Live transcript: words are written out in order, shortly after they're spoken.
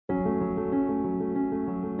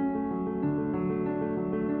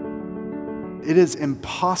It is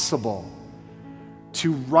impossible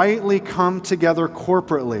to rightly come together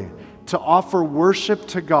corporately to offer worship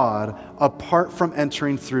to God apart from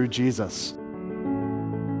entering through Jesus.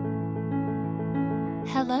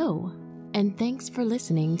 Hello, and thanks for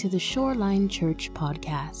listening to the Shoreline Church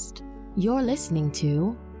podcast. You're listening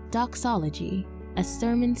to Doxology, a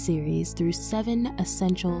sermon series through 7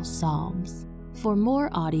 essential Psalms. For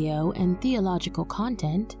more audio and theological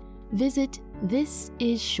content, visit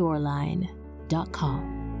thisisshoreline.com.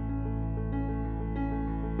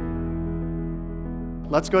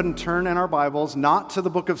 Let's go ahead and turn in our Bibles, not to the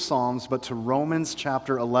book of Psalms, but to Romans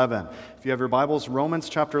chapter 11. If you have your Bibles, Romans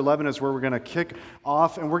chapter 11 is where we're going to kick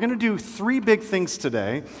off, and we're going to do 3 big things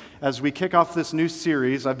today as we kick off this new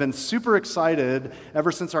series. I've been super excited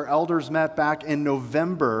ever since our elders met back in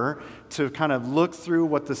November to kind of look through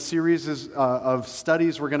what the series of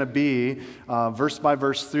studies were going to be, verse by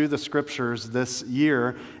verse through the scriptures this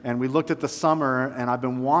year. And we looked at the summer, and I've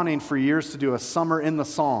been wanting for years to do a summer in the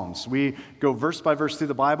Psalms. We go verse by verse through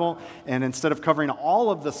the Bible, and instead of covering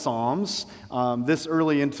all of the Psalms this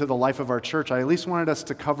early into the life of our church, I at least wanted us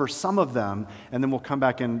to cover some of them, and then we'll come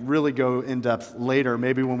back and really go in depth later,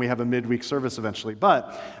 maybe when we have a midweek service eventually.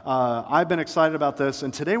 But I've been excited about this,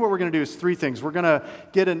 and today what we're going to do is 3 things. We're going to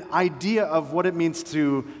get an idea of what it means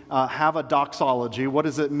to have a doxology. What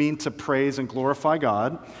does it mean to praise and glorify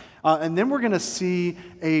God? And then we're going to see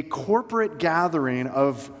a corporate gathering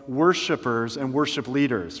of worshipers and worship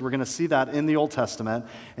leaders. We're going to see that in the Old Testament.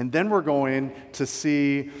 And then we're going to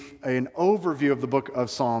see an overview of the book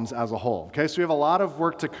of Psalms as a whole. Okay, so we have a lot of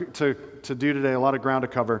work to do today, a lot of ground to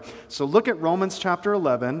cover. So look at Romans chapter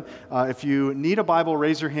 11. If you need a Bible,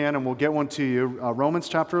 raise your hand and we'll get one to you. Romans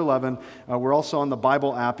chapter 11. We're also on the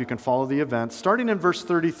Bible app. You can follow the event. Starting in verse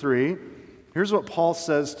 33, here's what Paul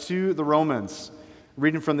says to the Romans.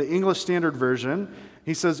 Reading from the English Standard Version,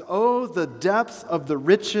 he says, "Oh, the depth of the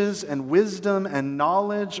riches and wisdom and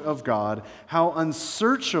knowledge of God, how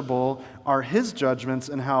unsearchable are his judgments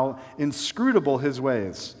and how inscrutable his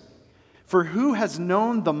ways. For who has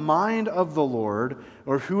known the mind of the Lord,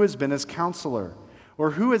 or who has been his counselor,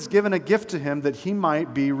 or who has given a gift to him that he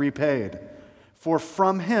might be repaid? For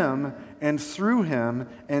from him and through him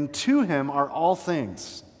and to him are all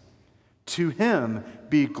things. To him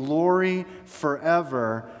be glory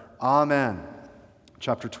forever. Amen."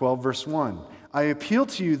 Chapter 12, verse 1. "I appeal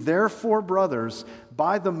to you, therefore, brothers,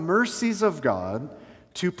 by the mercies of God,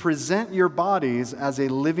 to present your bodies as a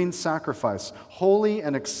living sacrifice, holy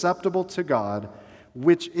and acceptable to God,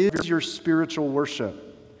 which is your spiritual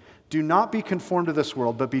worship. Do not be conformed to this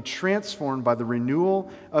world, but be transformed by the renewal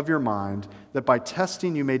of your mind, that by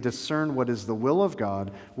testing you may discern what is the will of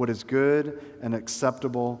God, what is good and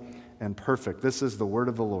acceptable and perfect." This is the word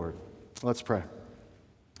of the Lord. Let's pray.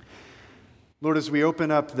 Lord, as we open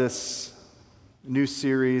up this new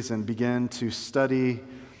series and begin to study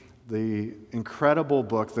the incredible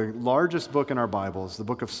book, the largest book in our Bibles, the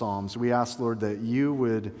book of Psalms, we ask, Lord, that you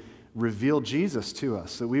would reveal Jesus to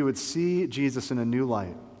us, that we would see Jesus in a new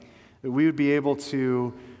light, that we would be able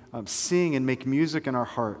to sing and make music in our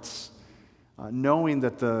hearts, knowing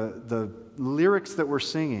that the lyrics that we're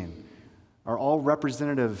singing are all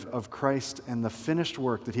representative of Christ and the finished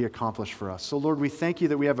work that he accomplished for us. So, Lord, we thank you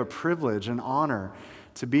that we have a privilege and honor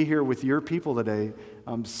to be here with your people today,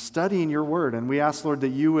 studying your word. And we ask, Lord, that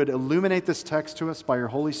you would illuminate this text to us by your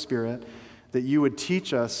Holy Spirit, that you would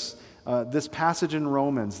teach us this passage in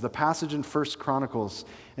Romans, the passage in 1 Chronicles,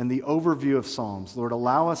 and the overview of Psalms. Lord,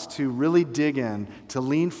 allow us to really dig in, to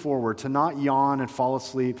lean forward, to not yawn and fall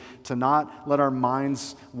asleep, to not let our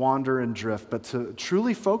minds wander and drift, but to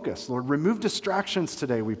truly focus. Lord, remove distractions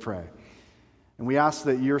today, we pray. And we ask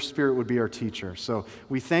that your Spirit would be our teacher. So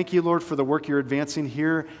we thank you, Lord, for the work you're advancing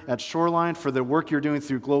here at Shoreline, for the work you're doing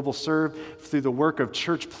through Global Serve, through the work of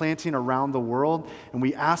church planting around the world. And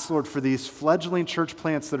we ask, Lord, for these fledgling church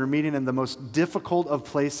plants that are meeting in the most difficult of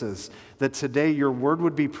places, that today your word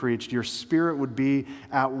would be preached, your Spirit would be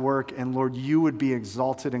at work, and Lord, you would be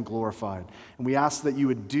exalted and glorified. And we ask that you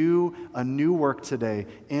would do a new work today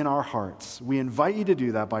in our hearts. We invite you to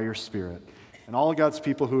do that by your Spirit. And all of God's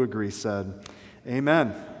people who agree said,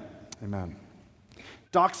 Amen. Amen.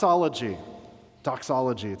 Doxology.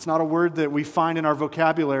 Doxology. It's not a word that we find in our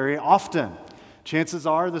vocabulary often. Chances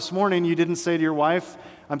are this morning you didn't say to your wife,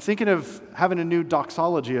 I'm thinking of having a new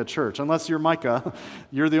doxology at church. Unless you're Micah,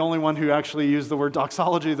 you're the only one who actually used the word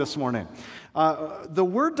doxology this morning. The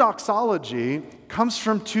word doxology comes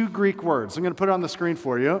from 2 Greek words. I'm going to put it on the screen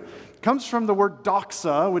for you. It comes from the word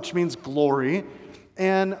doxa, which means glory,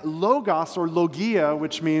 and logos or logia,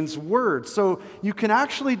 which means word. So you can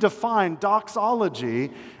actually define doxology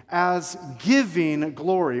as giving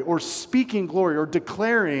glory or speaking glory or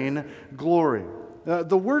declaring glory.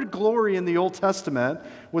 The word glory in the Old Testament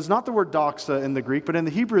was not the word doxa in the Greek, but in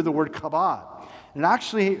the Hebrew, the word kabod. It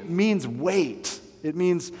actually means weight. It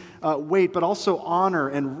means weight, but also honor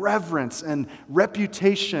and reverence and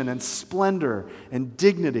reputation and splendor and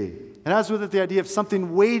dignity. It has with it the idea of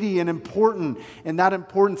something weighty and important, and that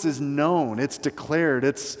importance is known, it's declared,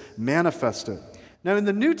 it's manifested. Now, in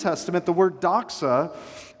the New Testament, the word doxa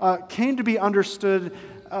came to be understood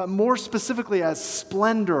more specifically as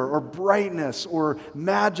splendor or brightness or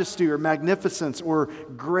majesty or magnificence or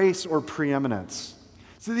grace or preeminence.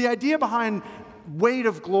 So the idea behind weight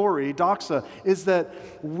of glory, doxa, is that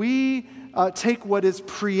we take what is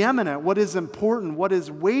preeminent, what is important, what is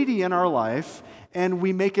weighty in our life, and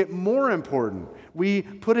we make it more important. We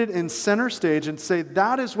put it in center stage and say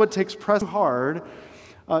that is what takes precedence hard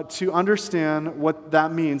to understand what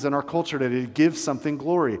that means in our culture today, to give something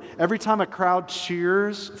glory. Every time a crowd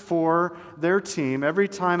cheers for their team, every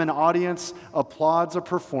time an audience applauds a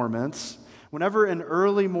performance, whenever an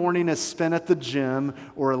early morning is spent at the gym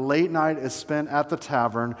or a late night is spent at the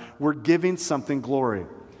tavern, we're giving something glory.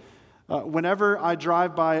 Whenever I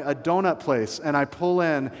drive by a donut place and I pull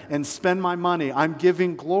in and spend my money, I'm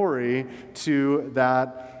giving glory to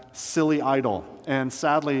that silly idol. And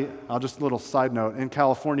sadly, just a little side note, in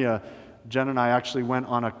California, Jen and I actually went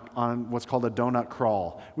on what's called a donut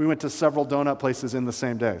crawl. We went to several donut places in the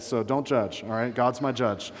same day, so don't judge, all right? God's my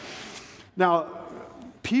judge. Now,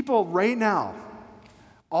 people right now,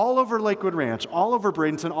 all over Lakewood Ranch, all over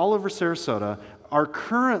Bradenton, all over Sarasota, are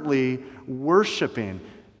currently worshiping,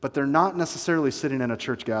 but they're not necessarily sitting in a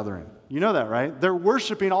church gathering. You know that, right? They're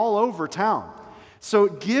worshiping all over town. So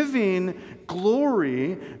giving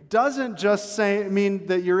glory doesn't just mean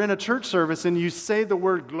that you're in a church service and you say the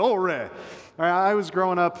word glory. I was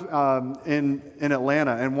growing up in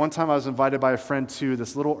Atlanta, and one time I was invited by a friend to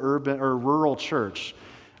this little urban or rural church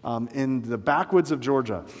in the backwoods of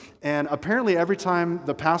Georgia. And apparently every time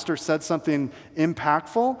the pastor said something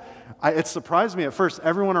impactful, it surprised me at first.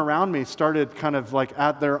 Everyone around me started kind of like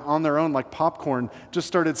on their own, like popcorn, just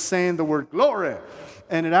started saying the word glory.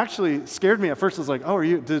 And it actually scared me at first. I was like, oh,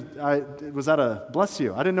 was that a bless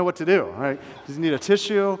you? I didn't know what to do. All right, does he need a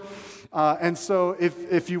tissue? And so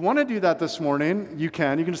if you want to do that this morning, you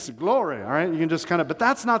can just say glory, all right? You can just but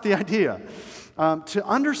that's not the idea. To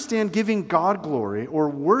understand giving God glory, or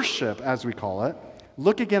worship as we call it,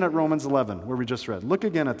 look again at Romans 11, where we just read. Look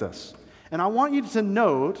again at this. And I want you to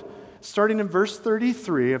note, starting in verse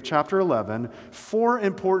 33 of chapter 11, 4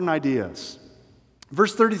 important ideas.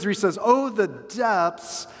 Verse 33 says, oh, the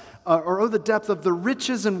depth of the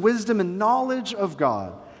riches and wisdom and knowledge of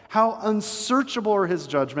God. How unsearchable are his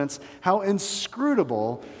judgments, how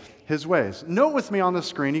inscrutable his ways. Note with me on the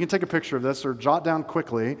screen, you can take a picture of this or jot down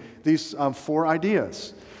quickly these 4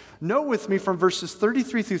 ideas. Note with me from verses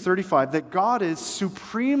 33 through 35 that God is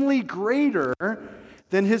supremely greater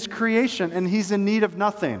than his creation, and he's in need of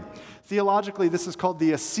nothing. Theologically, this is called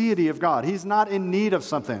the aseity of God. He's not in need of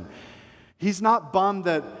something. He's not bummed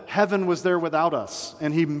that heaven was there without us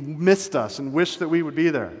and he missed us and wished that we would be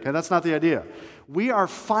there. Okay, that's not the idea. We are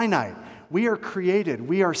finite. We are created.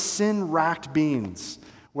 We are sin-racked beings,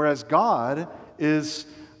 whereas God is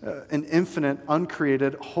an infinite,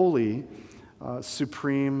 uncreated, holy,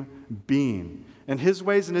 supreme being. And his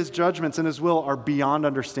ways and his judgments and his will are beyond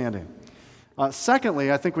understanding.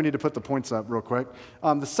 Secondly, I think we need to put the points up real quick.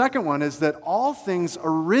 The second one is that all things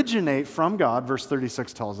originate from God, verse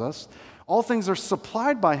 36 tells us. All things are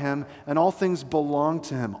supplied by him, and all things belong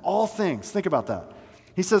to him. All things, think about that.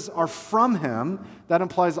 He says, are from him, that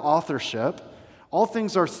implies authorship. All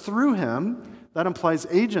things are through him, that implies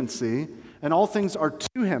agency. And all things are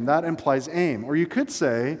to him, that implies aim. Or you could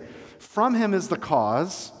say, from him is the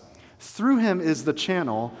cause, through him is the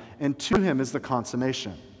channel, and to him is the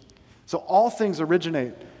consummation. So all things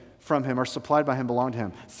originate from him, are supplied by him, belong to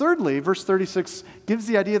him. Thirdly, verse 36 gives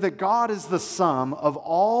the idea that God is the sum of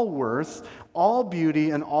all worth, all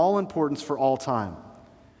beauty, and all importance for all time.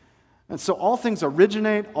 And so all things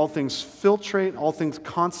originate, all things filtrate, all things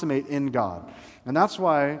consummate in God. And that's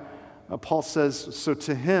why Paul says, so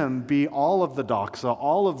to him be all of the doxa,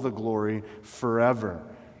 all of the glory forever.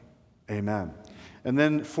 Amen. And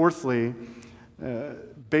then fourthly,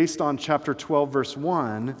 based on chapter 12, verse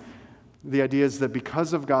 1, the idea is that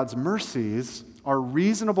because of God's mercies, our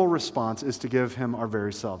reasonable response is to give him our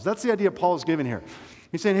very selves. That's the idea Paul is giving here.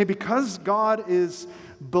 He's saying, hey, because God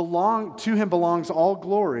to him belongs all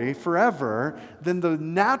glory forever, then the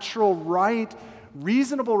natural right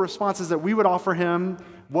reasonable response is that we would offer him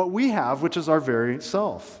what we have, which is our very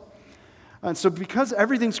self. And so because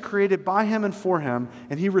everything's created by him and for him,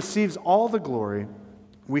 and he receives all the glory,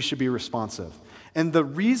 we should be responsive. And the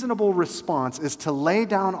reasonable response is to lay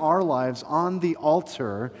down our lives on the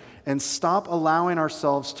altar and stop allowing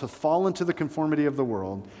ourselves to fall into the conformity of the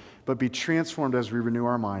world, but be transformed as we renew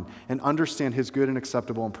our mind and understand his good and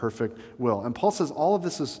acceptable and perfect will. And Paul says all of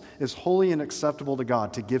this is holy and acceptable to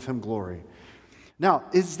God, to give him glory. Now,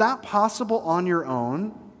 is that possible on your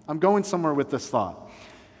own? I'm going somewhere with this thought.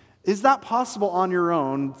 Is that possible on your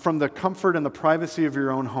own from the comfort and the privacy of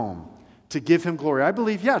your own home to give him glory? I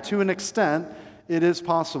believe, yeah, to an extent, it is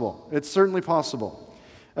possible. It's certainly possible.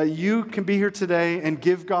 You can be here today and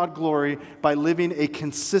give God glory by living a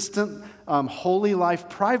consistent, holy life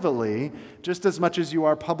privately, just as much as you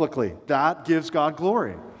are publicly. That gives God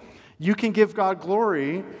glory. You can give God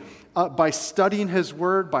glory by studying his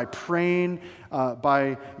word, by praying,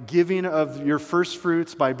 by giving of your first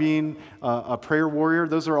fruits, by being a prayer warrior.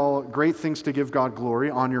 Those are all great things to give God glory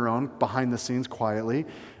on your own, behind the scenes, quietly.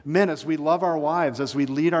 Men, as we love our wives, as we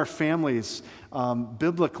lead our families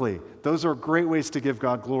biblically, those are great ways to give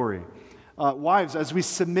God glory. Wives, as we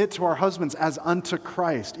submit to our husbands as unto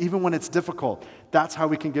Christ, even when it's difficult, that's how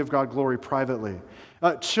we can give God glory privately.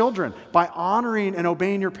 Children, by honoring and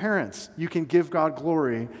obeying your parents, you can give God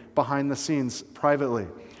glory behind the scenes privately.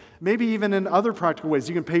 Maybe even in other practical ways.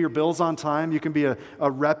 You can pay your bills on time. You can be a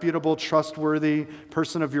reputable, trustworthy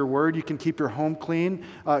person of your word. You can keep your home clean.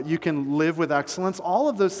 You can live with excellence. All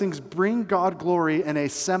of those things bring God glory in a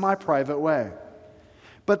semi-private way.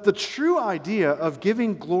 But the true idea of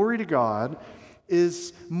giving glory to God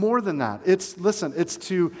is more than that. It's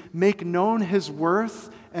to make known his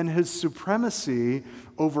worth and his supremacy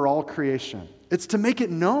over all creation. It's to make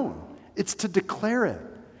it known. It's to declare it.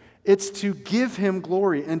 It's to give him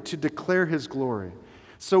glory and to declare his glory.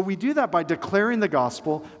 So we do that by declaring the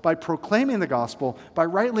gospel, by proclaiming the gospel, by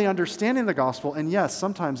rightly understanding the gospel, and yes,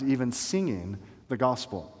 sometimes even singing the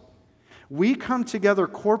gospel. We come together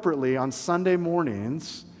corporately on Sunday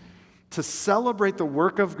mornings to celebrate the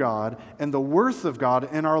work of God and the worth of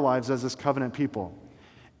God in our lives as his covenant people.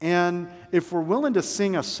 And if we're willing to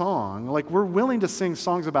sing a song, like we're willing to sing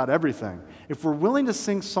songs about everything, if we're willing to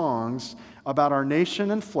sing songs about our nation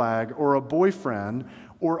and flag or a boyfriend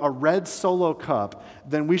or a red Solo cup,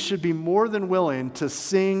 then we should be more than willing to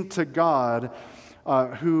sing to God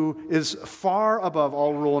who is far above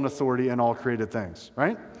all rule and authority in all created things,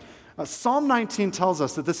 right? Psalm 19 tells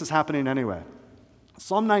us that this is happening anyway.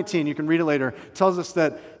 Psalm 19, you can read it later, tells us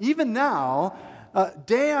that even now,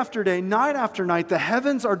 day after day, night after night, the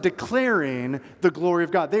heavens are declaring the glory of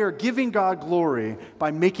God. They are giving God glory by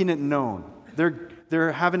making it known.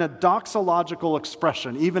 They're having a doxological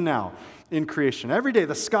expression, even now, in creation. Every day,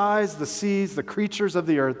 the skies, the seas, the creatures of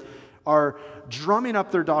the earth are drumming up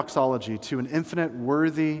their doxology to an infinite,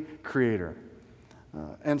 worthy creator.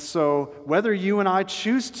 And so, whether you and I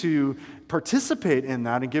choose to participate in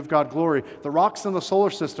that and give God glory, the rocks in the solar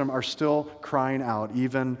system are still crying out,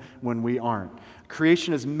 even when we aren't.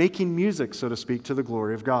 Creation is making music, so to speak, to the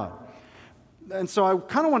glory of God. And so I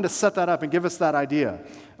kind of wanted to set that up and give us that idea,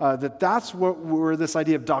 that's where this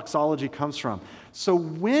idea of doxology comes from. So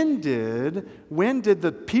when did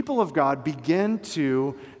the people of God begin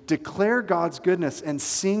to declare God's goodness and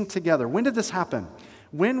sing together? When did this happen?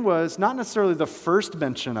 When was not necessarily the first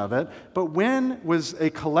mention of it, but when was a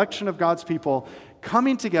collection of God's people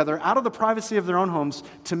coming together out of the privacy of their own homes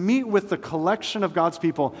to meet with the collection of God's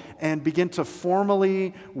people and begin to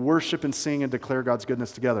formally worship and sing and declare God's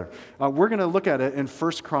goodness together? We're going to look at it in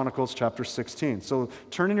 1 Chronicles chapter 16. So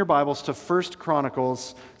turn in your Bibles to 1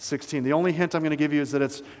 Chronicles 16. The only hint I'm going to give you is that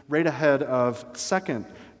it's right ahead of 2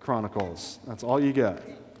 Chronicles. That's all you get.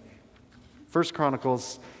 1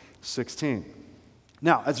 Chronicles 16.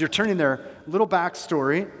 Now, as you're turning there, little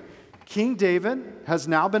backstory. King David has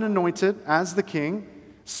now been anointed as the king.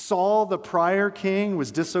 Saul, the prior king,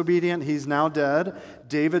 was disobedient. He's now dead.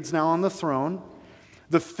 David's now on the throne.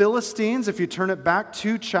 The Philistines, if you turn it back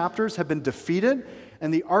 2 chapters, have been defeated,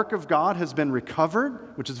 and the Ark of God has been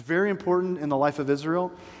recovered, which is very important in the life of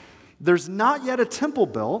Israel. There's not yet a temple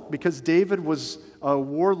built because David was a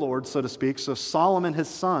warlord, so to speak, so Solomon, his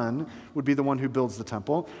son, would be the one who builds the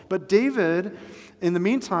temple. But David, in the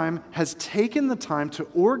meantime, has taken the time to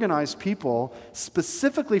organize people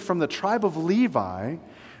specifically from the tribe of Levi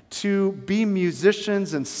to be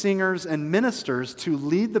musicians and singers and ministers to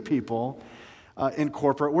lead the people in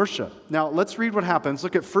corporate worship. Now, let's read what happens.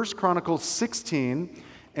 Look at 1 Chronicles 16,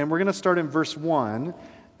 and we're going to start in verse 1.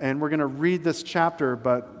 And we're going to read this chapter,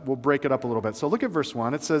 but we'll break it up a little bit. So look at verse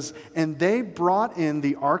 1. It says, "And they brought in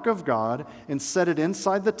the ark of God and set it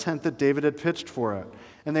inside the tent that David had pitched for it.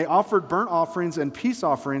 And they offered burnt offerings and peace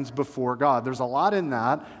offerings before God." There's a lot in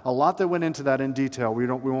that, a lot that went into that in detail. We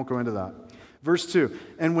won't go into that. Verse 2,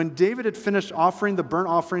 "And when David had finished offering the burnt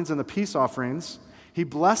offerings and the peace offerings, he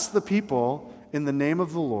blessed the people in the name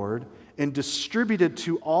of the Lord and distributed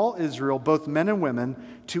to all Israel, both men and women,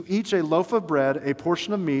 to each a loaf of bread, a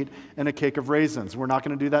portion of meat, and a cake of raisins." We're not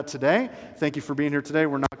going to do that today. Thank you for being here today.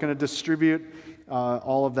 We're not going to distribute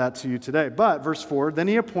all of that to you today. But verse 4, "Then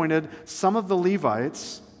he appointed some of the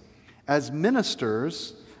Levites as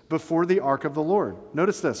ministers before the ark of the Lord."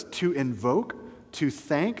 Notice this: to invoke, to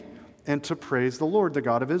thank, and to praise the Lord, the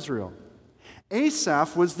God of Israel.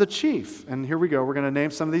 Asaph was the chief. And here we go. We're going to name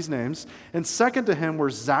some of these names. And second to him were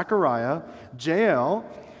Zechariah, Jael,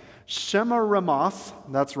 Shemaramoth,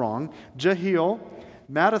 that's wrong, Jehiel,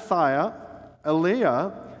 Mattathiah,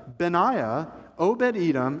 Eliah, Benaiah,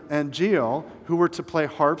 Obed-Edom, and Jeiel, who were to play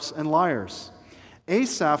harps and lyres.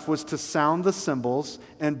 Asaph was to sound the cymbals,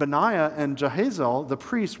 and Benaiah and Jahaziel, the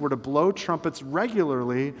priests, were to blow trumpets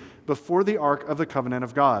regularly before the ark of the covenant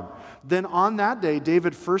of God. Then on that day,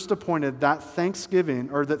 David first appointed that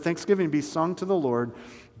Thanksgiving be sung to the Lord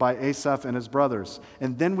by Asaph and his brothers.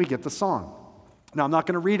 And then we get the song. Now, I'm not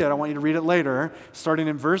going to read it. I want you to read it later. Starting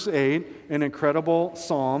in verse 8, an incredible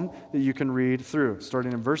psalm that you can read through.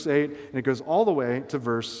 Starting in verse 8, and it goes all the way to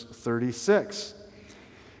verse 36.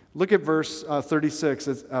 Look at verse 36,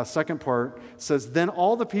 second part. It says, "Then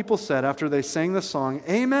all the people said, after they sang the song,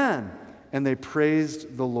 'Amen,' and they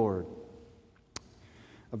praised the Lord."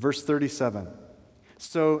 Verse 37,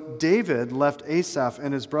 "So David left Asaph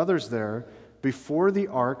and his brothers there before the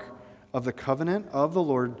ark of the covenant of the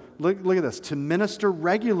Lord," look at this, "to minister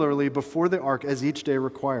regularly before the ark as each day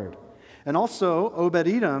required. And also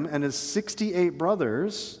Obed-Edom and his 68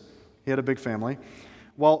 brothers," he had a big family,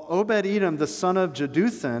 "while Obed-Edom, the son of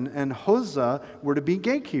Jeduthun, and Hosea were to be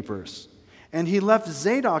gatekeepers. And he left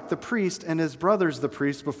Zadok the priest and his brothers the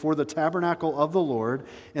priests before the tabernacle of the Lord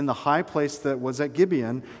in the high place that was at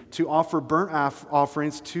Gibeon to offer burnt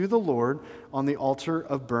offerings to the Lord on the altar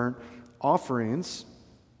of burnt offerings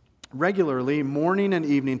regularly, morning and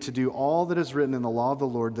evening, to do all that is written in the law of the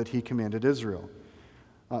Lord that he commanded Israel."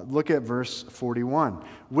 Look at verse 41.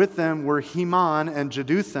 "With them were Heman and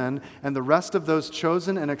Jeduthun and the rest of those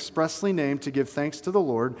chosen and expressly named to give thanks to the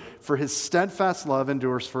Lord, for his steadfast love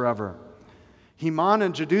endures forever. Heman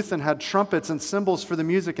and Jeduthun had trumpets and cymbals for the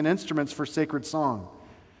music and instruments for sacred song.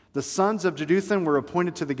 The sons of Jeduthun were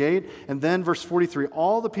appointed to the gate." And then verse 43,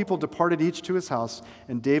 "All the people departed each to his house,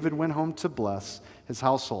 and David went home to bless his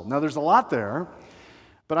household." Now there's a lot there,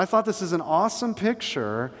 but I thought this is an awesome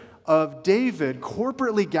picture of David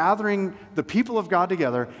corporately gathering the people of God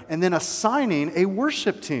together and then assigning a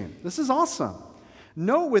worship team. This is awesome.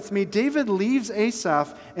 Note with me, David leaves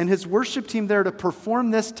Asaph and his worship team there to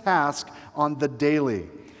perform this task on the daily.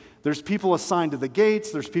 There's people assigned to the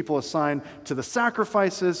gates, there's people assigned to the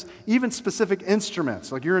sacrifices, even specific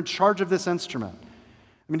instruments, like you're in charge of this instrument.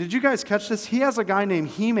 I mean, did you guys catch this? He has a guy named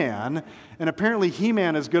He-Man, and apparently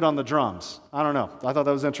He-Man is good on the drums. I don't know. I thought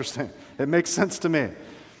that was interesting. It makes sense to me.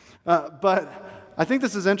 But I think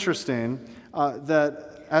this is interesting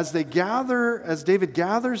that as David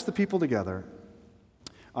gathers the people together,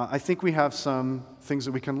 I think we have some things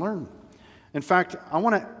that we can learn. In fact, I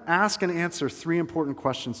want to ask and answer 3 important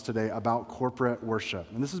questions today about corporate worship.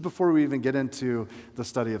 And this is before we even get into the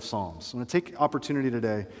study of Psalms. I'm going to take opportunity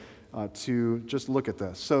today to just look at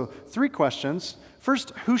this. So 3 questions.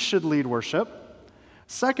 First, who should lead worship?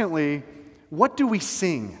 Secondly, what do we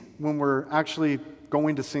sing when we're actually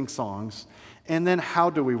going to sing songs? And then how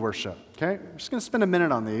do we worship? Okay, I'm just going to spend a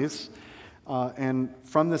minute on these. And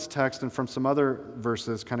from this text and from some other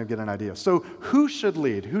verses, kind of get an idea. So who should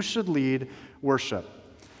lead? Who should lead worship?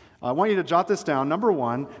 I want you to jot this down. Number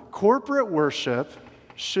 1, corporate worship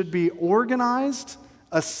should be organized,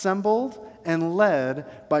 assembled, and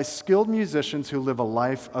led by skilled musicians who live a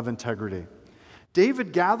life of integrity.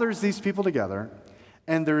 David gathers these people together,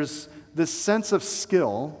 and there's this sense of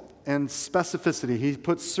skill and specificity. He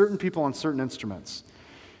puts certain people on certain instruments.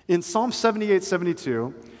 In Psalm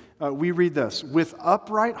 78:72, we read this: "With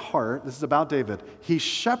upright heart," this is about David, "he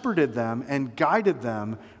shepherded them and guided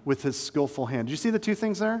them with his skillful hand." Do you see the 2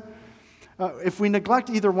 things there? If we neglect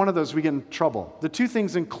either one of those, we get in trouble. The 2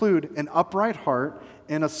 things include an upright heart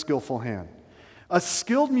and a skillful hand. A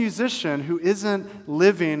skilled musician who isn't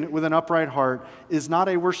living with an upright heart is not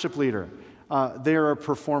a worship leader. They are a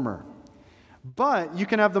performer. But you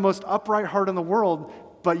can have the most upright heart in the world,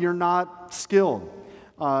 but you're not skilled.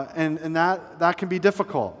 And that can be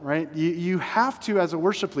difficult, right? You have to, as a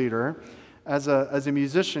worship leader, as a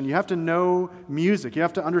musician, you have to know music. You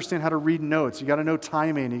have to understand how to read notes. You got to know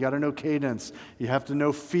timing. You got to know cadence. You have to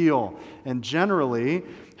know feel, and generally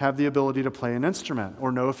have the ability to play an instrument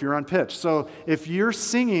or know if you're on pitch. So if you're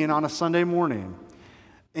singing on a Sunday morning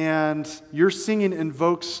and your singing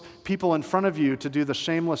invokes people in front of you to do the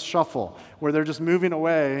shameless shuffle, where they're just moving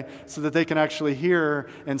away so that they can actually hear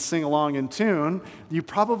and sing along in tune, you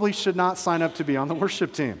probably should not sign up to be on the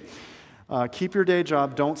worship team. Keep your day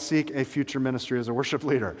job. Don't seek a future ministry as a worship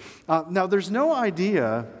leader. Now, there's no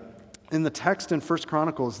idea in the text in 1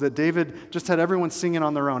 Chronicles that David just had everyone singing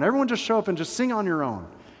on their own. Everyone just show up and just sing on your own.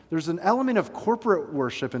 There's an element of corporate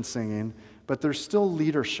worship and singing, but there's still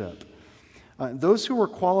leadership. Those who were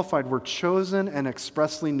qualified were chosen and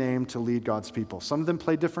expressly named to lead God's people. Some of them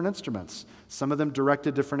played different instruments. Some of them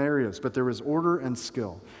directed different areas, but there was order and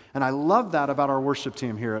skill. And I love that about our worship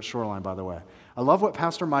team here at Shoreline, by the way. I love what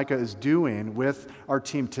Pastor Micah is doing with our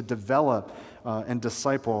team to develop and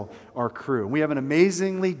disciple our crew. We have an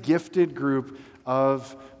amazingly gifted group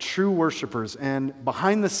of true worshipers, and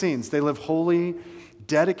behind the scenes, they live holy,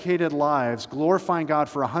 dedicated lives, glorifying God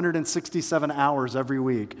for 167 hours every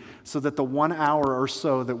week, so that the 1 hour or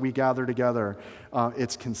so that we gather together,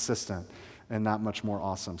 it's consistent and that much more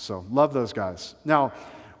awesome. So love those guys. Now,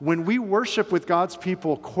 when we worship with God's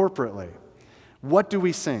people corporately, what do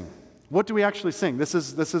we sing? What do we actually sing? This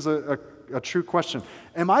is a true question.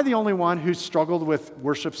 Am I the only one who's struggled with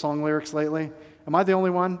worship song lyrics lately? Am I the only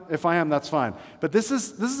one? If I am, that's fine. But this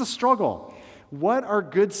is a struggle. What are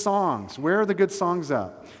good songs? Where are the good songs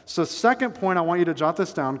at? So second point, I want you to jot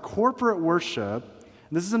this down. Corporate worship,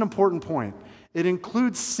 and this is an important point, it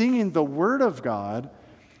includes singing the Word of God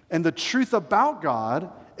and the truth about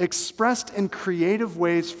God expressed in creative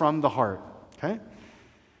ways from the heart. Okay?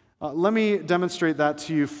 Let me demonstrate that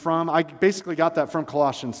to you I basically got that from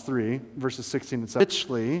Colossians 3, verses 16 and 17.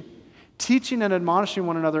 Richly, teaching and admonishing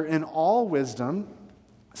one another in all wisdom,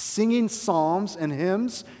 singing psalms and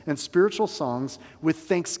hymns and spiritual songs with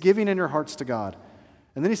thanksgiving in your hearts to God.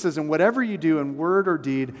 And then he says, and whatever you do in word or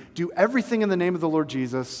deed, do everything in the name of the Lord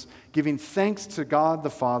Jesus, giving thanks to God the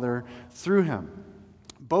Father through him.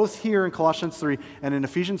 Both here in Colossians 3 and in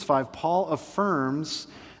Ephesians 5, Paul affirms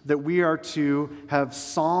that we are to have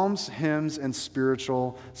psalms, hymns, and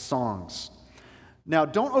spiritual songs. Now,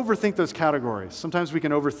 don't overthink those categories. Sometimes we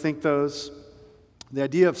can overthink those. The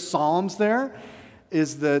idea of psalms there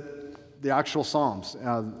is that the actual Psalms,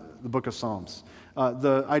 the book of Psalms.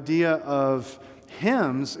 The idea of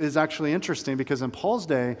hymns is actually interesting because in Paul's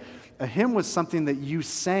day, a hymn was something that you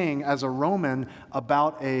sang as a Roman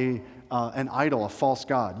about an idol, a false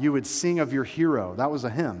god. You would sing of your hero. That was a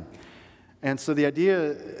hymn. And so the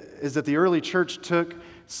idea is that the early church took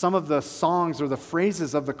some of the songs or the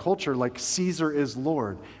phrases of the culture, like Caesar is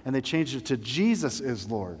Lord, and they changed it to Jesus is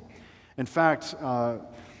Lord. In fact,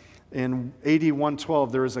 in AD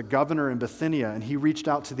 112, there was a governor in Bithynia, and he reached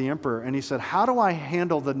out to the emperor, and he said, how do I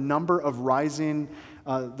handle the rising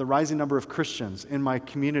number of Christians in my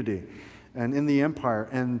community and in the empire?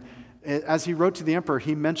 And as he wrote to the emperor,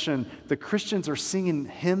 he mentioned the Christians are singing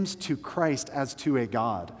hymns to Christ as to a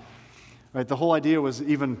god. Right? The whole idea was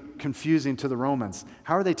even confusing to the Romans.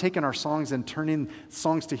 How are they taking our songs and turning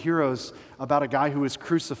songs to heroes about a guy who was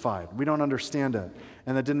crucified? We don't understand it,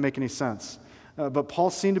 and that didn't make any sense. But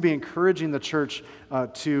Paul seemed to be encouraging the church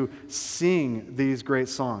to sing these great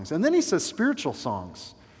songs. And then he says spiritual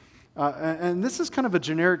songs. And this is kind of a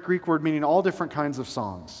generic Greek word meaning all different kinds of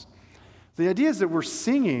songs. The idea is that we're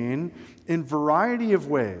singing in variety of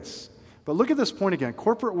ways. But look at this point again.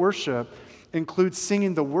 Corporate worship includes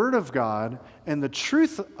singing the Word of God and the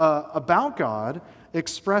truth about God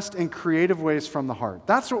expressed in creative ways from the heart.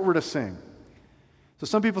 That's what we're to sing. So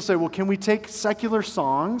some people say, well, can we take secular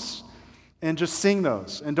songs and just sing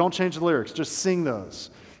those and don't change the lyrics, just sing those?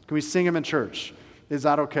 Can we sing them in church? Is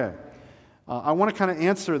that okay? I want to kind of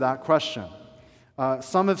answer that question.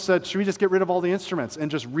 Some have said, should we just get rid of all the instruments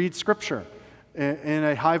and just read Scripture in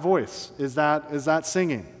a high voice? Is that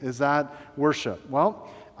singing? Is that worship? Well,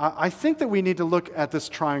 I think that we need to look at this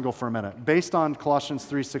triangle for a minute, based on Colossians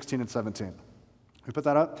 3, 16 and 17. We put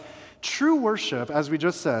that up? True worship, as we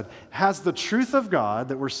just said, has the truth of God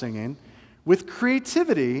that we're singing with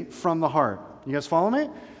creativity from the heart. You guys follow me?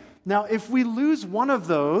 Now, if we lose one of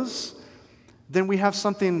those, then we have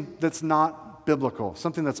something that's not biblical,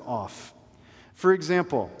 something that's off. For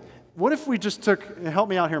example, what if we just help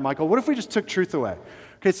me out here, Michael, what if we just took truth away?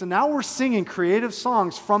 Okay, so now we're singing creative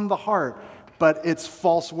songs from the heart, but it's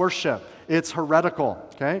false worship. It's heretical,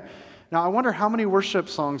 okay? Now, I wonder how many worship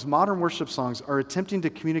songs, modern worship songs, are attempting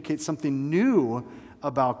to communicate something new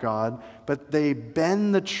about God, but they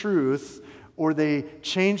bend the truth or they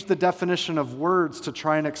change the definition of words to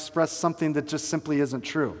try and express something that just simply isn't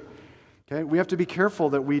true. Okay? We have to be careful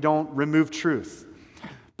that we don't remove truth.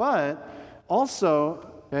 But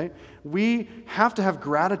also, okay, we have to have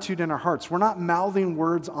gratitude in our hearts. We're not mouthing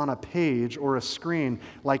words on a page or a screen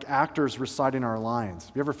like actors reciting our lines.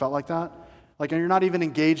 Have you ever felt like that? Like you're not even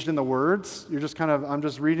engaged in the words. You're just I'm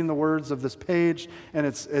just reading the words of this page, and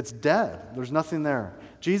it's dead. There's nothing there.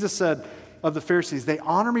 Jesus said of the Pharisees, they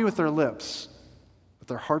honor me with their lips, but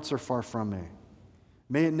their hearts are far from me.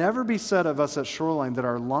 May it never be said of us at Shoreline that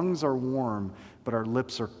our lungs are warm, but our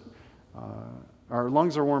lungs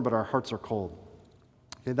are warm, but our hearts are cold.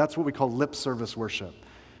 Okay, that's what we call lip service worship.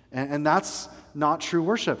 And that's not true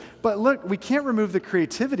worship. But look, we can't remove the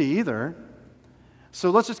creativity either. So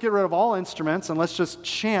let's just get rid of all instruments and let's just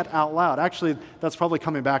chant out loud. Actually, that's probably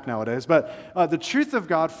coming back nowadays. But the truth of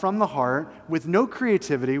God from the heart with no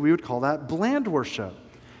creativity, we would call that bland worship.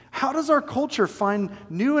 How does our culture find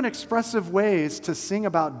new and expressive ways to sing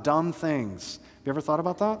about dumb things? Have you ever thought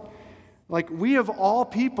about that? Like, we of all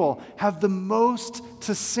people have the most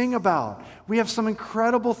to sing about. We have some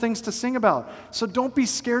incredible things to sing about. So don't be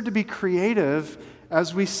scared to be creative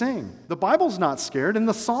as we sing. The Bible's not scared. In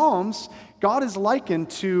the Psalms, God is likened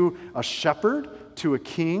to a shepherd, to a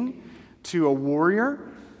king, to a warrior.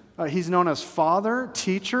 He's known as father,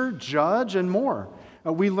 teacher, judge, and more.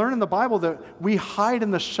 We learn in the Bible that we hide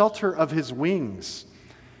in the shelter of his wings.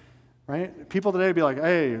 Right? People today would be like,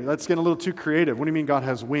 hey, let's get a little too creative. What do you mean God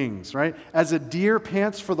has wings, right? As a deer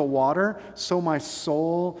pants for the water, so my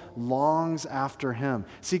soul longs after him.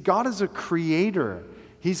 See, God is a creator.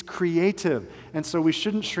 He's creative. And so we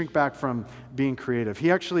shouldn't shrink back from being creative.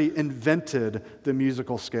 He actually invented the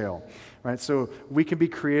musical scale, right? So we can be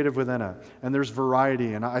creative within it. And there's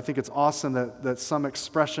variety. And I think it's awesome that some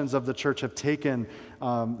expressions of the church have taken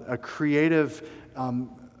a creative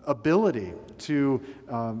ability to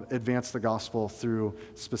advance the gospel through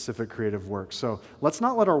specific creative work. So let's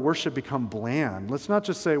not let our worship become bland. Let's not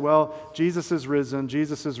just say, well, Jesus is risen,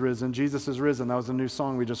 Jesus is risen, Jesus is risen. That was a new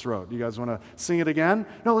song we just wrote. You guys want to sing it again?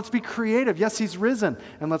 No, let's be creative. Yes, he's risen.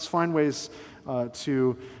 And let's find ways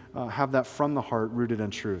to have that from the heart rooted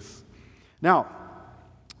in truth. Now,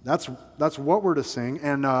 that's what we're to sing.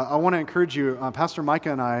 And I want to encourage you, Pastor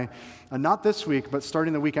Micah and I, not this week, but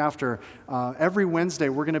starting the week after, every Wednesday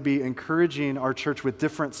we're going to be encouraging our church with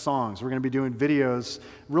different songs. We're going to be doing videos,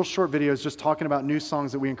 real short videos, just talking about new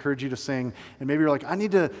songs that we encourage you to sing. And maybe you're like, I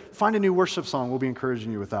need to find a new worship song. We'll be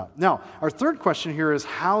encouraging you with that. Now, our third question here is,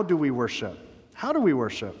 how do we worship? How do we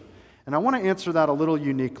worship? And I want to answer that a little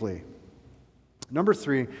uniquely. Number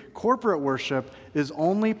 3, corporate worship is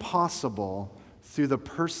only possible through the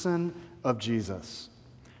person of Jesus.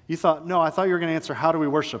 You thought, no, I thought you were going to answer, how do we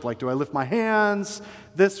worship? Like, do I lift my hands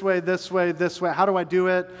this way, this way, this way? How do I do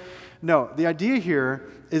it? No, the idea here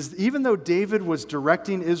is even though David was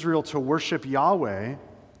directing Israel to worship Yahweh,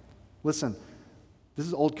 listen, this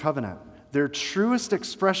is Old Covenant. Their truest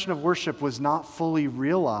expression of worship was not fully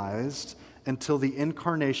realized until the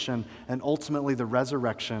incarnation and ultimately the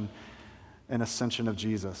resurrection and ascension of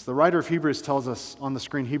Jesus. The writer of Hebrews tells us on the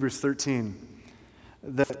screen, Hebrews 13,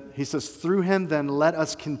 that he says, through him then let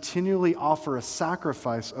us continually offer a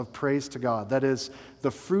sacrifice of praise to God. That is, the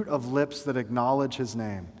fruit of lips that acknowledge his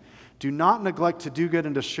name. Do not neglect to do good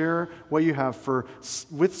and to share what you have, for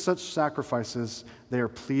with such sacrifices they are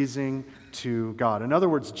pleasing to God. In other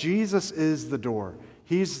words, Jesus is the door.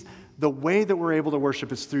 He's the way that we're able to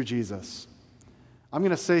worship is through Jesus. I'm going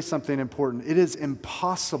to say something important. It is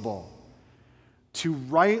impossible to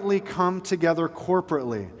rightly come together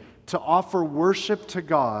corporately to offer worship to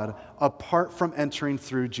God apart from entering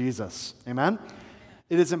through Jesus. Amen?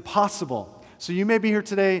 It is impossible. So you may be here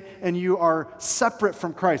today and you are separate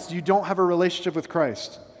from Christ. You don't have a relationship with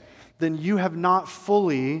Christ. Then you have not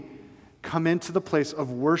fully come into the place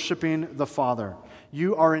of worshiping the Father.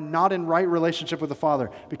 You are not in right relationship with the Father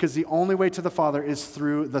because the only way to the Father is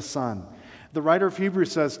through the Son. The writer of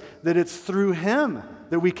Hebrews says that it's through him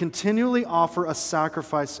that we continually offer a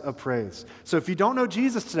sacrifice of praise. So if you don't know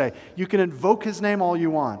Jesus today, you can invoke his name all you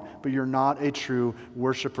want, but you're not a true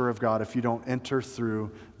worshiper of God if you don't enter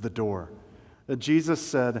through the door. That Jesus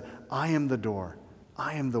said, I am the door.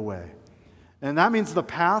 I am the way. And that means the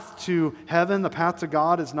path to heaven, the path to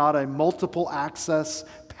God, is not a multiple access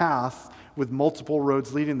path with multiple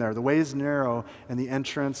roads leading there. The way is narrow and the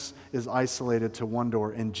entrance is isolated to one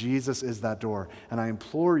door, and Jesus is that door. And I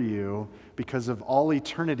implore you, because of all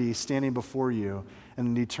eternity standing before you and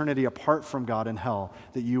an eternity apart from God in hell,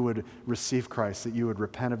 that you would receive Christ, that you would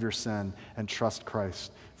repent of your sin and trust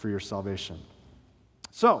Christ for your salvation.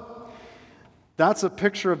 So, That's a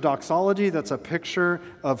picture of doxology. That's a picture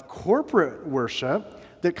of corporate worship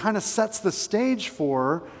that kind of sets the stage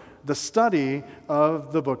for the study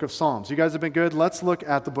of the book of Psalms. You guys have been good? Let's look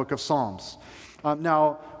at the book of Psalms.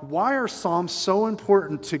 Now, why are Psalms so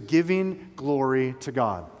important to giving glory to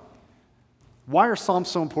God? Why are Psalms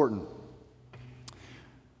so important?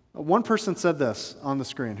 One person said this on the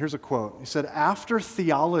screen. Here's a quote. He said, "After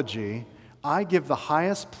theology, I give the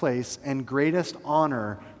highest place and greatest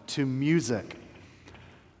honor to music."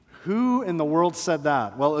 Who in the world said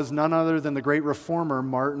that? Well, it was none other than the great reformer,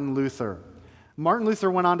 Martin Luther. Martin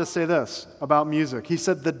Luther went on to say this about music. He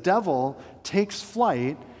said, "The devil takes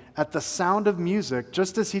flight at the sound of music,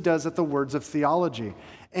 just as he does at the words of theology.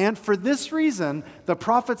 And for this reason, the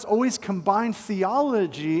prophets always combined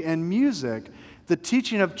theology and music, the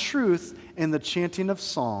teaching of truth and the chanting of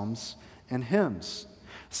psalms and hymns."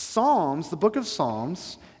 Psalms, the book of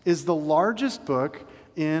Psalms, is the largest book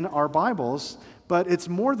in our Bibles, but it's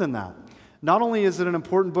more than that. Not only is it an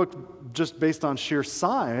important book just based on sheer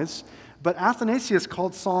size, but Athanasius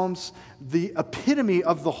called Psalms the epitome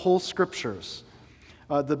of the whole Scriptures.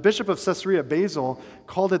 The bishop of Caesarea, Basil,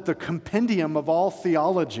 called it the compendium of all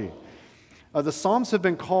theology. The Psalms have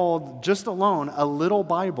been called, just alone, a little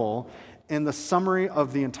Bible in the summary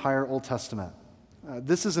of the entire Old Testament.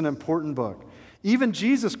 This is an important book. Even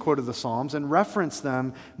Jesus quoted the Psalms and referenced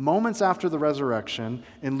them moments after the resurrection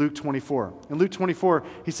in Luke 24. In Luke 24,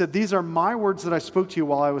 he said, "These are my words that I spoke to you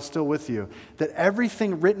while I was still with you, that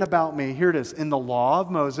everything written about me," here it is, "in the law of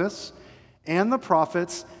Moses and the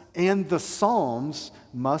prophets and the Psalms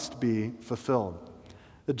must be fulfilled."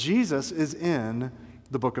 Jesus is in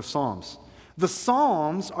the book of Psalms. The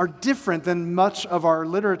Psalms are different than much of our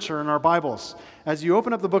literature in our Bibles. As you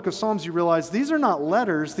open up the book of Psalms, you realize these are not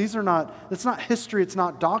letters, it's not history, it's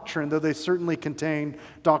not doctrine, though they certainly contain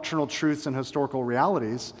doctrinal truths and historical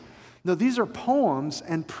realities. No, these are poems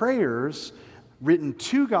and prayers written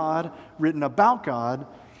to God, written about God,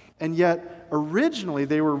 and yet originally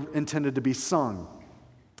they were intended to be sung.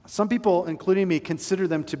 Some people, including me, consider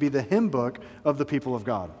them to be the hymn book of the people of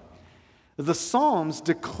God. The Psalms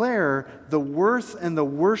declare the worth and the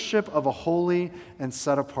worship of a holy and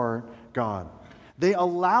set-apart God. They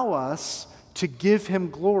allow us to give Him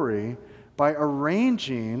glory by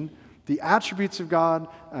arranging the attributes of God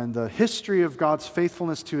and the history of God's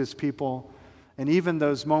faithfulness to His people, and even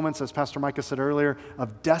those moments, as Pastor Micah said earlier,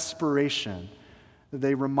 of desperation.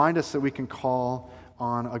 They remind us that we can call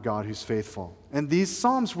on a God who's faithful. And these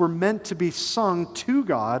Psalms were meant to be sung to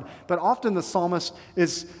God, but often the psalmist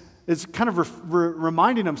is kind of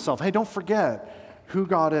reminding himself, hey, don't forget who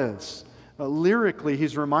God is. Lyrically,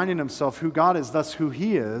 he's reminding himself who God is, thus who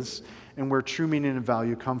He is, and where true meaning and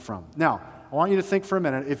value come from. Now, I want you to think for a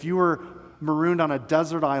minute, if you were marooned on a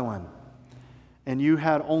desert island and you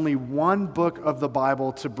had only one book of the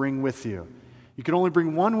Bible to bring with you, you could only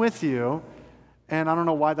bring one with you, and I don't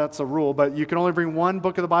know why that's a rule, but you can only bring one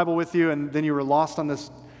book of the Bible with you, and then you were lost on this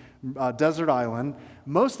desert island.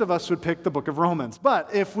 Most of us would pick the book of Romans. But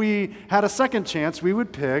if we had a second chance, we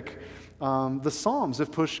would pick the Psalms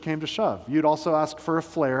if push came to shove. You'd also ask for a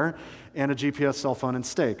flare and a GPS cell phone and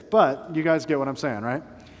steak. But you guys get what I'm saying, right?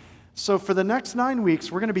 So for the next 9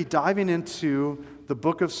 weeks, we're going to be diving into the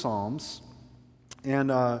book of Psalms.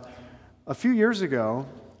 And a few years ago,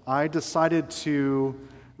 I decided to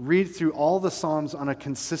read through all the Psalms on a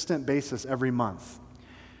consistent basis every month.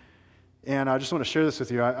 And I just want to share this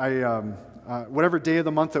with you. Whatever day of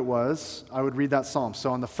the month it was, I would read that psalm.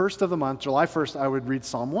 So on the first of the month, July 1st, I would read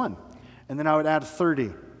Psalm 1. And then I would add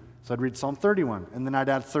 30. So I'd read Psalm 31. And then I'd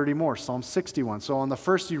add 30 more, Psalm 61. So on the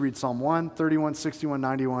first, you read Psalm 1, 31, 61,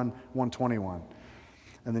 91, 121.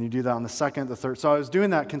 And then you do that on the second, the third. So I was doing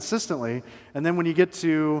that consistently. And then when you get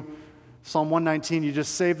to Psalm 119, you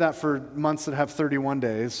just save that for months that have 31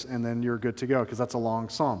 days, and then you're good to go, because that's a long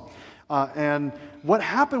psalm. And what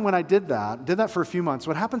happened when I did that for a few months,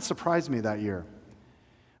 what happened surprised me that year.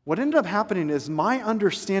 What ended up happening is my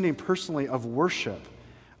understanding personally of worship,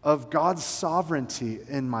 of God's sovereignty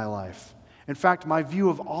in my life. In fact, my view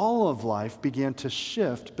of all of life began to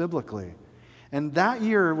shift biblically. And that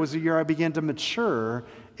year was a year I began to mature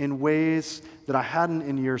in ways that I hadn't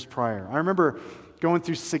in years prior. I remember going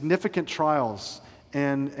through significant trials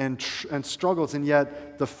and struggles, and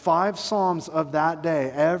yet the 5 Psalms of that day,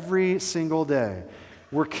 every single day,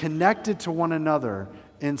 were connected to one another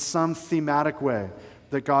in some thematic way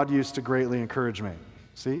that God used to greatly encourage me.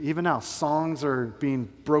 See, even now, songs are being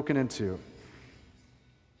broken into.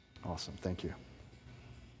 Awesome, thank you.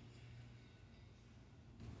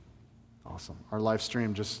 Awesome. Our live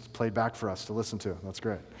stream just played back for us to listen to. That's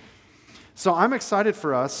great. So I'm excited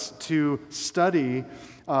for us to study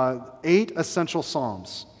 8 essential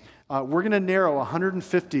psalms. We're going to narrow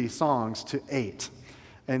 150 songs to 8.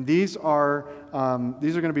 And these are going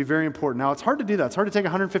to be very important. Now, it's hard to do that. It's hard to take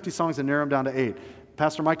 150 songs and narrow them down to 8.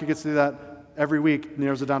 Pastor Micah gets to do that every week,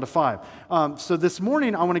 narrows it down to 5. So this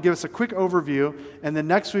morning, I want to give us a quick overview, and then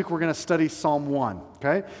next week, we're going to study Psalm 1,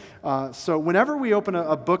 okay? So whenever we open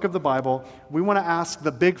a book of the Bible, we want to ask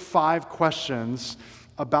the big 5 questions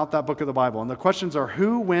about that book of the Bible. And the questions are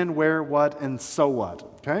who, when, where, what, and so what,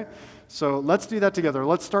 okay? So let's do that together.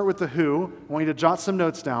 Let's start with the who. I want you to jot some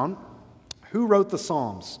notes down. Who wrote the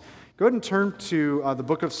Psalms? Go ahead and turn to the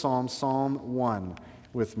book of Psalms, Psalm 1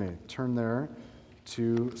 with me. Turn there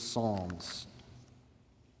to Psalms.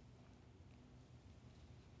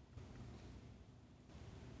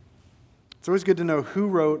 It's always good to know who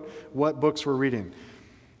wrote what books we're reading.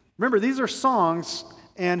 Remember, these are songs,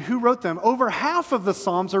 and who wrote them? Over half of the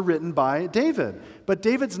Psalms are written by David. But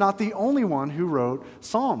David's not the only one who wrote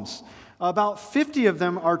Psalms. About 50 of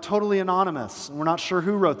them are totally anonymous. We're not sure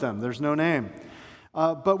who wrote them. There's no name.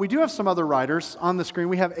 But we do have some other writers on the screen.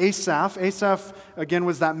 We have Asaph. Asaph, again,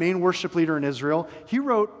 was that main worship leader in Israel. He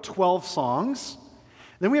wrote 12 songs.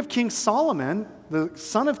 Then we have King Solomon, the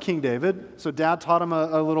son of King David. So dad taught him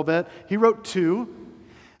a little bit. He wrote 2.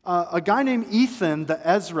 A guy named Ethan the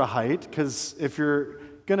Ezrahite, because if you're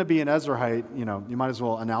going to be an Ezrahite, you might as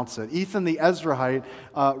well announce it. Ethan the Ezrahite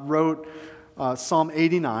wrote Psalm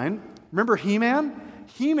 89. Remember Heman?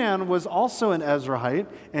 Heman was also an Ezrahite,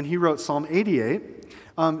 and he wrote Psalm 88.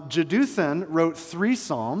 Jeduthun wrote 3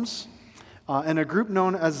 psalms, and a group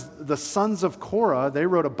known as the Sons of Korah, they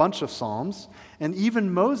wrote a bunch of psalms, and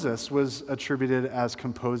even Moses was attributed as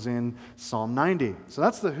composing Psalm 90. So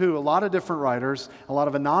that's the who. A lot of different writers, a lot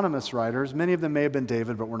of anonymous writers. Many of them may have been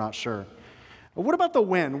David, but we're not sure. But what about the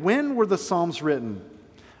when? When were the psalms written?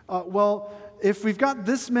 Well, if we've got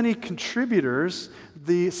this many contributors,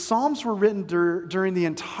 the Psalms were written during the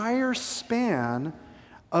entire span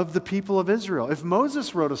of the people of Israel. If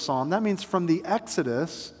Moses wrote a psalm, that means from the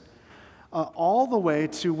Exodus all the way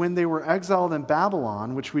to when they were exiled in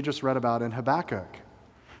Babylon, which we just read about in Habakkuk.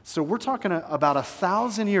 So we're talking about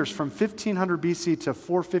 1,000 years, from 1500 BC to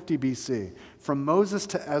 450 BC, from Moses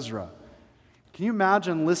to Ezra. Can you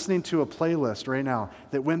imagine listening to a playlist right now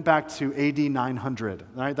that went back to AD 900?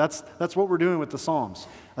 Right? That's what we're doing with the Psalms.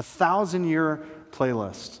 1,000-year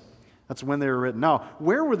playlist. That's when they were written. Now,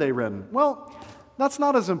 where were they written? Well, that's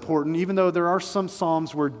not as important, even though there are some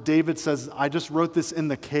Psalms where David says, I just wrote this in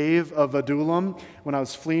the cave of Adullam when I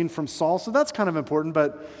was fleeing from Saul. So that's kind of important.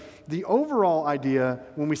 But the overall idea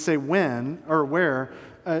when we say when or where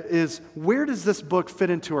is where does this book fit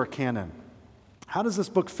into our canon? How does this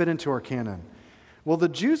book fit into our canon? Well, the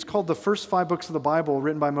Jews called the first 5 books of the Bible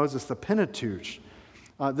written by Moses the Pentateuch.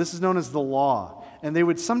 This is known as the law. And they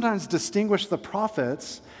would sometimes distinguish the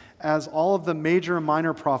prophets as all of the major and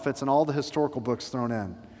minor prophets and all the historical books thrown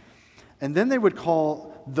in. And then they would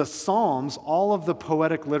call the Psalms all of the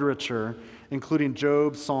poetic literature, including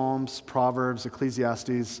Job, Psalms, Proverbs,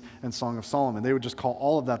 Ecclesiastes, and Song of Solomon. They would just call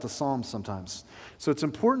all of that the Psalms sometimes. So it's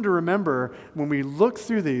important to remember when we look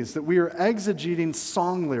through these that we are exegeting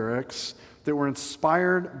song lyrics that were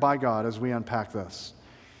inspired by God as we unpack this.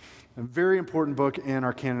 A very important book in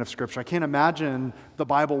our canon of Scripture. I can't imagine the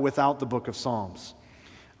Bible without the book of Psalms.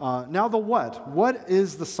 Now the what? What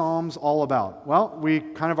is the Psalms all about? Well, we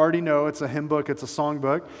kind of already know it's a hymn book, it's a song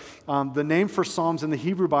book. The name for Psalms in the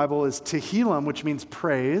Hebrew Bible is Tehillim, which means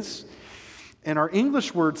praise. And our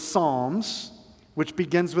English word Psalms, which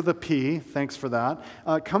begins with a P, thanks for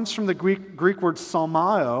that, comes from the Greek word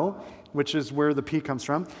psalmao, which is where the P comes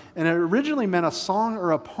from. And it originally meant a song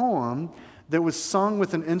or a poem that was sung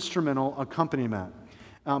with an instrumental accompaniment.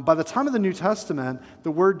 By the time of the New Testament,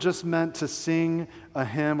 the word just meant to sing a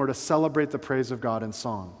hymn or to celebrate the praise of God in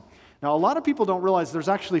song. Now, a lot of people don't realize there's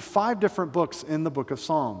actually 5 different books in the book of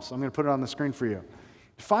Psalms. I'm going to put it on the screen for you.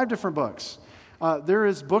 5 different books. There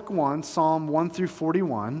is book 1, Psalm 1 through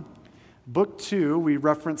 41. Book 2, we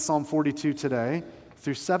reference Psalm 42 today,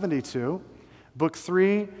 through 72. Book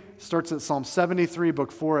 3 starts at Psalm 73,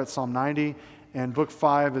 book 4 at Psalm 90, and book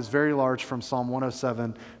 5 is very large from Psalm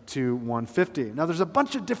 107 to 150. Now, there's a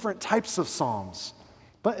bunch of different types of psalms,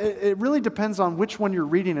 but it really depends on which one you're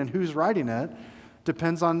reading and who's writing it.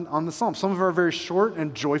 Depends on the psalm. Some of them are very short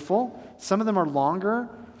and joyful. Some of them are longer.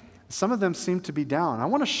 Some of them seem to be down. I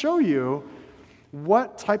want to show you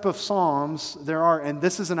what type of psalms there are, and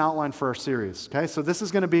this is an outline for our series, okay? So this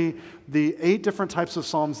is going to be the 8 different types of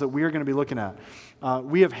psalms that we are going to be looking at.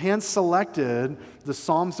 We have hand-selected the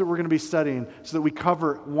psalms that we're going to be studying so that we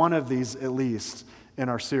cover one of these at least in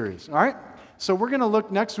our series, all right? So we're going to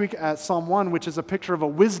look next week at Psalm 1, which is a picture of a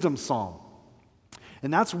wisdom psalm.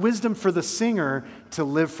 And that's wisdom for the singer to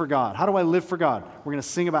live for God. How do I live for God? We're going to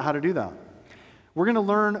sing about how to do that. We're going to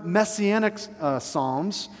learn messianic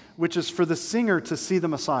psalms, which is for the singer to see the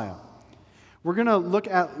Messiah. We're going to look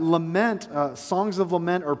at lament, songs of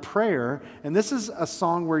lament or prayer, and this is a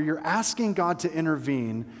song where you're asking God to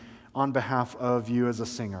intervene on behalf of you as a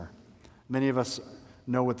singer. Many of us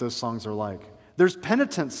know what those songs are like. There's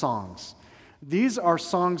penitent songs. These are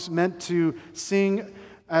songs meant to sing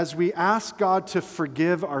as we ask God to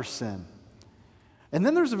forgive our sin. And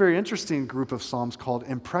then there's a very interesting group of psalms called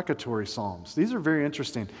imprecatory psalms. These are very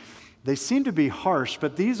interesting. They seem to be harsh,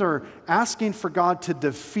 but these are asking for God to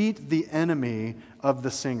defeat the enemy of the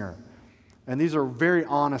singer. And these are very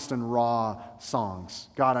honest and raw songs.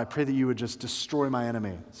 God, I pray that you would just destroy my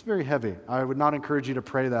enemy. It's very heavy. I would not encourage you to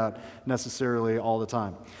pray that necessarily all the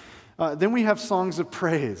time. Then we have songs of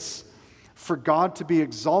praise for God to be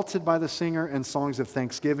exalted by the singer, and songs of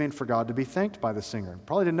thanksgiving for God to be thanked by the singer.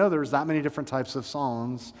 Probably didn't know there was that many different types of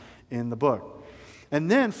songs in the book. And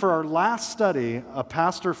then for our last study, a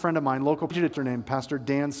pastor friend of mine, local preacher named Pastor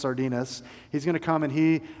Dan Sardinas, he's going to come,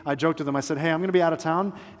 and I joked with him. I said, hey, I'm going to be out of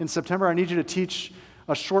town in September. I need you to teach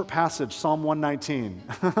a short passage, Psalm 119.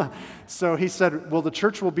 So he said, well, the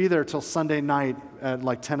church will be there till Sunday night at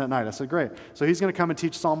like 10 at night. I said, great. So he's going to come and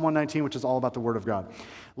teach Psalm 119, which is all about the Word of God.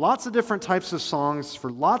 Lots of different types of songs for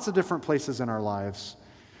lots of different places in our lives.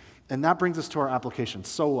 And that brings us to our application.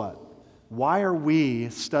 So what? Why are we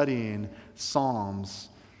studying Psalms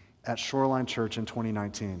at Shoreline Church in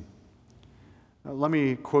 2019? Let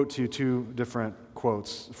me quote to you two different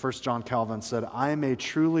quotes. First, John Calvin said, I may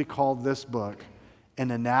truly call this book an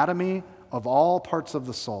anatomy of all parts of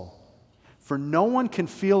the soul. For no one can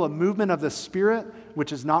feel a movement of the Spirit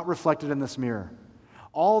which is not reflected in this mirror.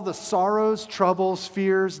 All the sorrows, troubles,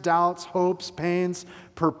 fears, doubts, hopes, pains,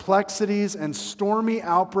 perplexities, and stormy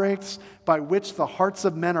outbreaks by which the hearts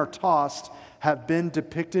of men are tossed have been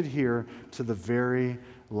depicted here to the very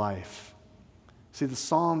life. See, the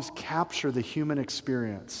Psalms capture the human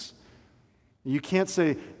experience. You can't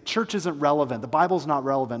say church isn't relevant, the Bible's not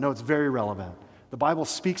relevant. No, it's very relevant. The Bible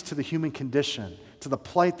speaks to the human condition, to the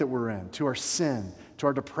plight that we're in, to our sin, to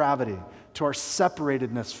our depravity, to our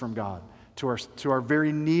separatedness from God, to our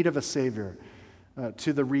very need of a Savior,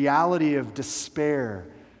 to the reality of despair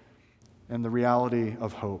and the reality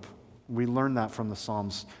of hope. We learn that from the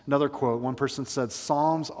Psalms. Another quote, one person said,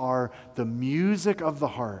 Psalms are the music of the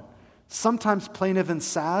heart, sometimes plaintive and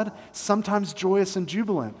sad, sometimes joyous and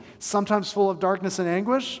jubilant, sometimes full of darkness and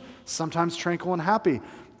anguish, sometimes tranquil and happy.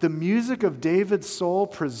 The music of David's soul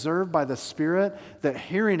preserved by the Spirit, that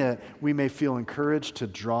hearing it, we may feel encouraged to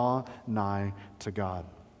draw nigh to God.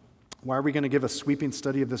 Why are we going to give a sweeping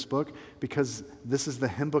study of this book? Because this is the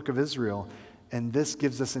hymn book of Israel, and this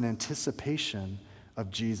gives us an anticipation of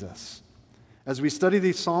Jesus. As we study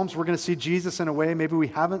these Psalms, we're going to see Jesus in a way maybe we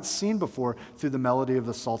haven't seen before through the melody of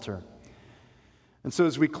the Psalter. And so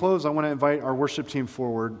as we close, I want to invite our worship team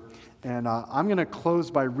forward, and I'm going to close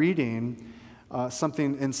by reading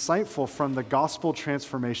something insightful from the Gospel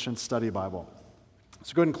Transformation Study Bible.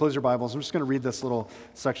 So go ahead and close your Bibles. I'm just going to read this little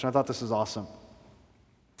section. I thought this is awesome.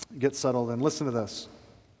 Get settled and listen to this.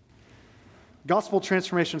 Gospel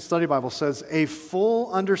Transformation Study Bible says, a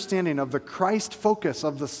full understanding of the Christ focus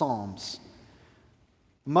of the Psalms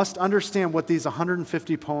must understand what these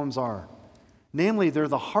 150 poems are. Namely, they're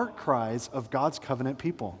the heart cries of God's covenant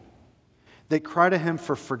people. They cry to Him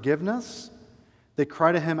for forgiveness. They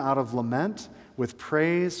cry to Him out of lament, with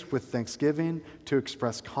praise, with thanksgiving, to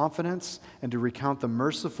express confidence, and to recount the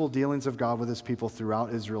merciful dealings of God with His people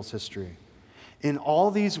throughout Israel's history. In all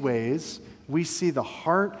these ways, we see the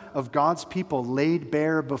heart of God's people laid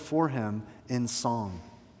bare before Him in song.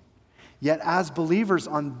 Yet as believers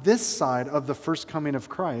on this side of the first coming of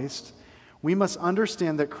Christ, we must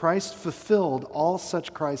understand that Christ fulfilled all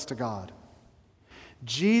such cries to God.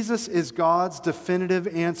 Jesus is God's definitive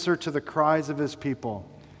answer to the cries of His people.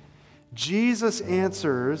 Jesus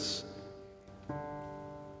answers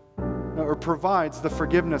or provides the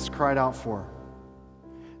forgiveness cried out for.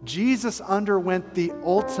 Jesus underwent the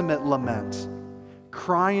ultimate lament,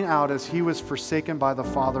 crying out as He was forsaken by the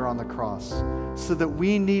Father on the cross, so that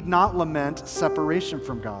we need not lament separation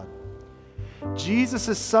from God.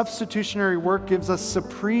 Jesus' substitutionary work gives us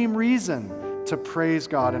supreme reason to praise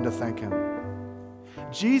God and to thank Him.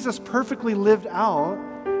 Jesus perfectly lived out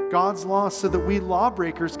God's law so that we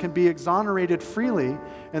lawbreakers can be exonerated freely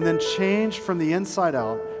and then changed from the inside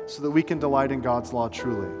out so that we can delight in God's law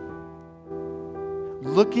truly.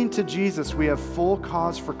 Looking to Jesus, we have full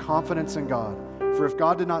cause for confidence in God. For if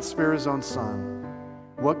God did not spare His own Son,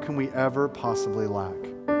 what can we ever possibly lack?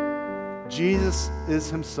 Jesus is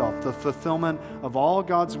himself the fulfillment of all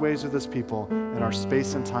God's ways with his people in our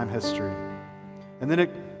space and time history. And then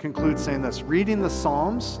it concludes saying this: reading the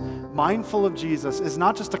Psalms, mindful of Jesus, is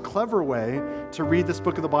not just a clever way to read this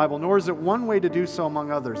book of the Bible, nor is it one way to do so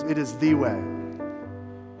among others. It is the way.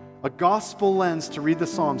 A gospel lens to read the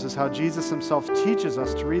Psalms is how Jesus himself teaches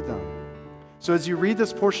us to read them. So as you read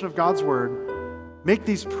this portion of God's word, make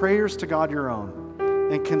these prayers to God your own,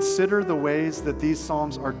 and consider the ways that these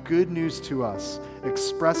Psalms are good news to us,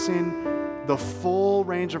 expressing the full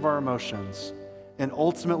range of our emotions, and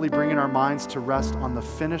ultimately bringing our minds to rest on the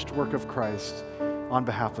finished work of Christ on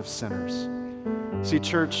behalf of sinners. See,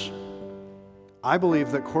 church, I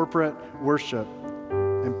believe that corporate worship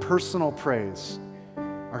and personal praise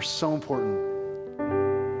are so important.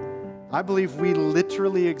 I believe we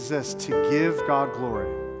literally exist to give God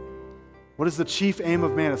glory. What is the chief aim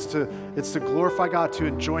of man? It's to glorify God, to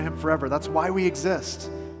enjoy him forever. That's why we exist.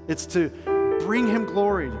 It's to bring him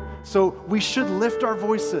glory. So we should lift our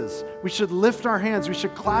voices. We should lift our hands. We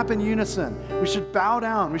should clap in unison. We should bow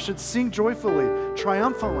down. We should sing joyfully,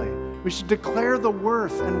 triumphantly. We should declare the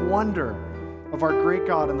worth and wonder of our great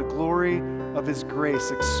God and the glory of his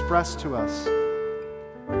grace expressed to us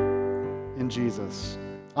in Jesus.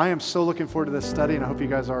 I am so looking forward to this study, and I hope you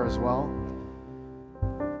guys are as well.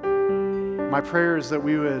 My prayer is that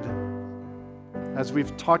we would, as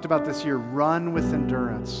we've talked about this year, run with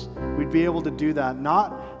endurance. We'd be able to do that,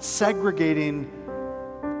 not segregating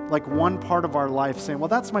like one part of our life, saying, well,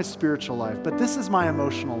 that's my spiritual life, but this is my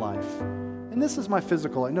emotional life, and this is my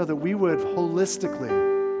physical life. No, that we would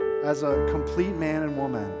holistically, as a complete man and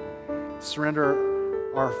woman,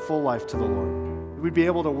 surrender our full life to the Lord. We'd be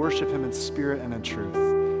able to worship him in spirit and in truth.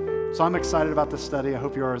 So I'm excited about this study. I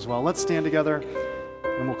hope you are as well. Let's stand together,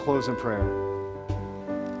 and we'll close in prayer.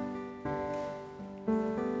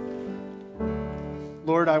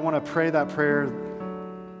 Lord, I want to pray that prayer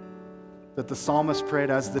that the psalmist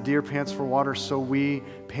prayed: as the deer pants for water, so we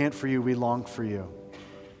pant for you, we long for you.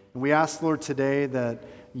 And we ask, Lord, today that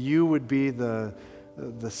you would be the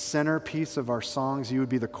centerpiece of our songs. You would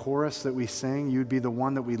be the chorus that we sing. You would be the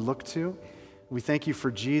one that we look to. We thank you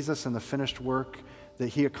for Jesus and the finished work that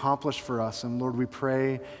he accomplished for us. And Lord, we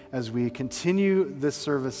pray as we continue this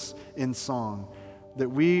service in song, that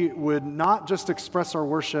we would not just express our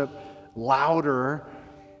worship louder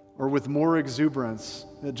or with more exuberance,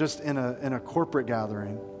 just in a corporate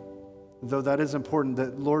gathering, though that is important,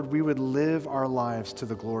 that, Lord, we would live our lives to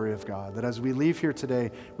the glory of God, that as we leave here today,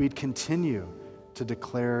 we'd continue to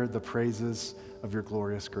declare the praises of your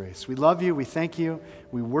glorious grace. We love you, we thank you,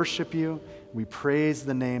 we worship you, we praise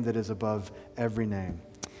the name that is above every name.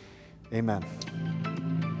 Amen.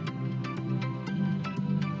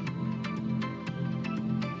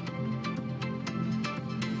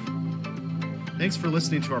 Thanks for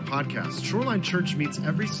listening to our podcast. Shoreline Church meets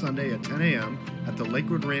every Sunday at 10 a.m. at the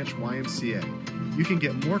Lakewood Ranch YMCA. You can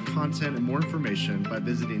get more content and more information by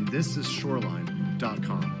visiting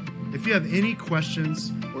thisisshoreline.com. If you have any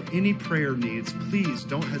questions or any prayer needs, please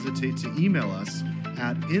don't hesitate to email us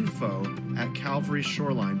at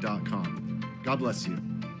info@calvaryshoreline.com. God bless you.